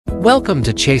Welcome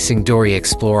to Chasing Dory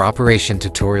Explore operation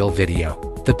tutorial video.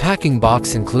 The packing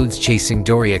box includes Chasing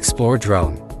Dory Explore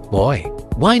drone, buoy,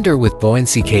 winder with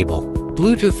buoyancy cable,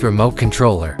 Bluetooth remote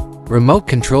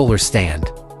controller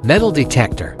stand, metal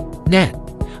detector, net,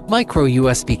 micro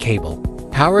USB cable,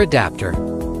 power adapter.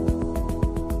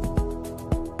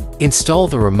 Install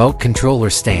the remote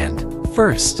controller stand.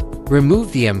 First,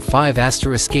 remove the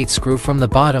M5*8 screw from the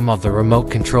bottom of the remote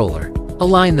controller.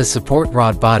 Align the support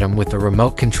rod bottom with the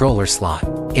remote controller slot.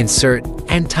 Insert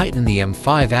and tighten the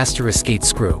M5*8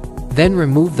 screw. Then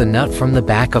remove the nut from the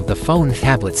back of the phone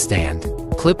tablet stand.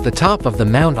 Clip the top of the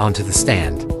mount onto the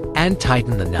stand and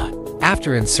tighten the nut.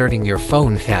 After inserting your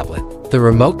phone tablet, the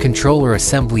remote controller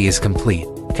assembly is complete.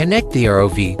 Connect the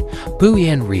ROV, buoy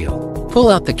and reel. Pull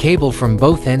out the cable from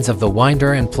both ends of the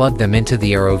winder and plug them into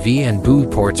the ROV and buoy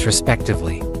ports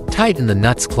respectively. Tighten the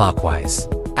nuts clockwise.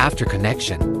 After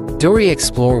connection, Dory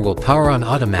Explore will power on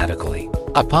automatically.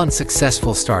 Upon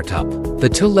successful startup, the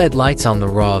two LED lights on the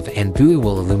ROV and buoy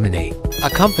will illuminate,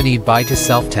 accompanied by two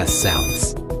self-test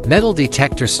sounds. Metal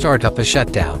detector startup a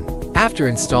shutdown. After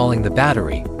installing the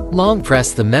battery, long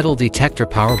press the metal detector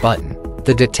power button.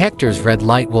 The detector's red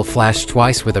light will flash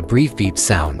twice with a brief beep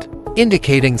sound,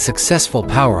 indicating successful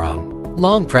power on.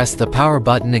 Long press the power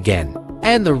button again,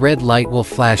 and the red light will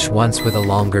flash once with a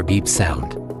longer beep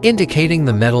sound, indicating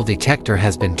the metal detector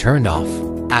has been turned off.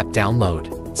 App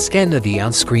download. Scan the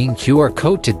on-screen QR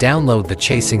code to download the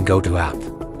Chasing GoTo app,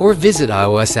 or visit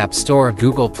iOS App Store or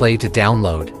Google Play to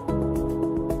download.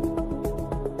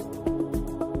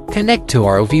 Connect to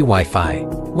ROV Wi-Fi.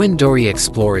 When Dory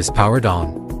Explore is powered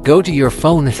on, go to your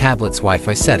phone and tablet's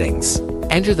Wi-Fi settings.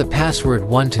 Enter the password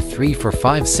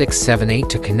 1234567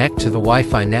 to connect to the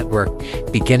Wi-Fi network,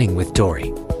 beginning with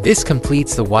Dory. This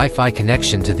completes the Wi-Fi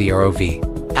connection to the ROV.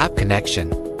 App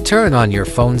connection. Turn on your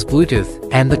phone's Bluetooth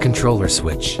and the controller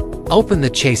switch. Open the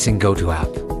Chasing GoTo app.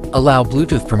 Allow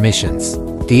Bluetooth permissions.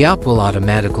 The app will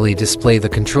automatically display the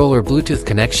controller Bluetooth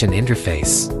connection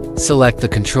interface. Select the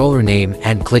controller name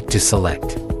and click to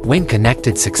select. When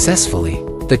connected successfully,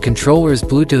 the controller's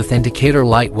Bluetooth indicator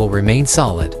light will remain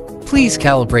solid. Please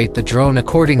calibrate the drone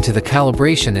according to the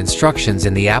calibration instructions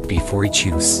in the app before each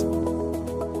use.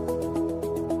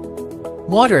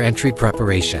 Water entry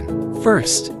preparation.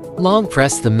 First, long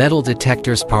press the metal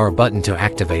detector's power button to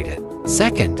activate it.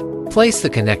 Second, place the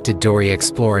connected Dory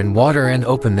Explore in water and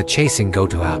open the Chasing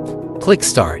GoTo app. Click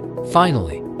Start.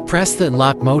 Finally, press the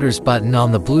Unlock Motors button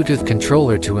on the Bluetooth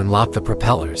controller to unlock the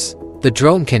propellers. The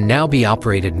drone can now be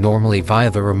operated normally via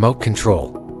the remote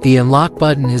control. The Unlock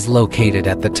button is located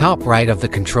at the top right of the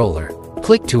controller.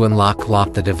 Click to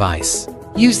lock the device.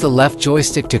 Use the left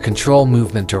joystick to control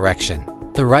movement direction,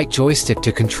 the right joystick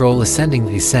to control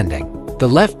ascending-descending, the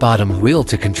left bottom wheel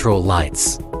to control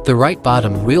lights, the right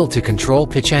bottom wheel to control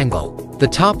pitch angle, the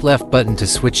top left button to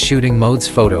switch shooting modes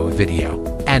photo or video,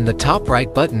 and the top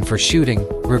right button for shooting,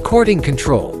 recording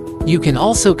control. You can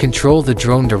also control the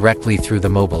drone directly through the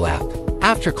mobile app.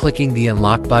 After clicking the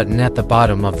Unlock button at the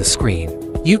bottom of the screen,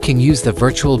 you can use the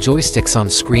virtual joysticks on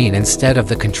screen instead of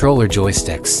the controller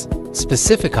joysticks.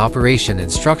 Specific operation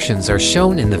instructions are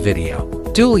shown in the video.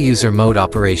 Dual user mode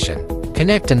operation.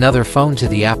 Connect another phone to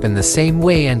the app in the same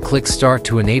way and click Start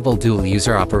to enable dual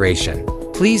user operation.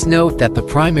 Please note that the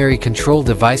primary control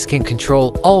device can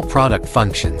control all product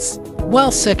functions,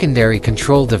 while secondary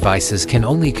control devices can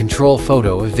only control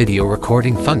photo or video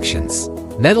recording functions.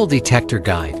 Metal detector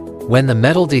guide. When the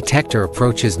metal detector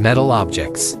approaches metal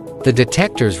objects, the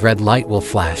detector's red light will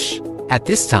flash. At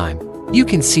this time, you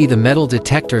can see the metal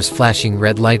detector's flashing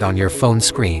red light on your phone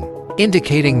screen,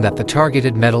 indicating that the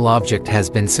targeted metal object has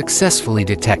been successfully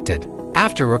detected.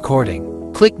 After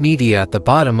recording, click Media at the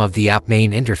bottom of the app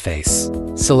main interface.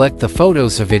 Select the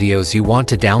photos or videos you want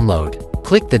to download.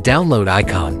 Click the download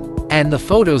icon, and the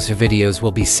photos or videos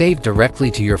will be saved directly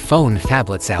to your phone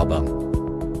tablet's album.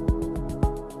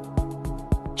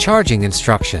 Charging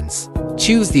instructions.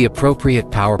 Choose the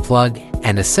appropriate power plug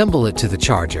and assemble it to the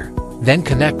charger. Then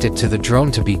connect it to the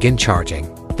drone to begin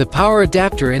charging. The power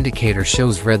adapter indicator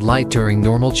shows red light during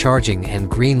normal charging and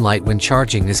green light when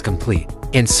charging is complete.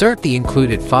 Insert the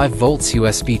included 5V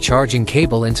USB charging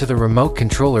cable into the remote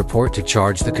controller port to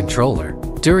charge the controller.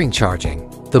 During charging,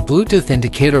 the Bluetooth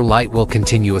indicator light will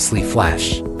continuously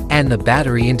flash, and the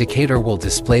battery indicator will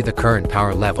display the current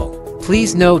power level.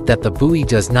 Please note that the buoy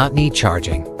does not need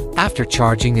charging. After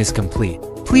charging is complete,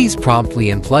 please promptly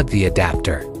unplug the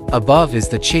adapter. Above is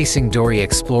the Chasing Dory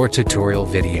Explore tutorial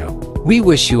video. We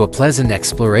wish you a pleasant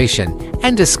exploration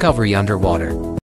and discovery underwater.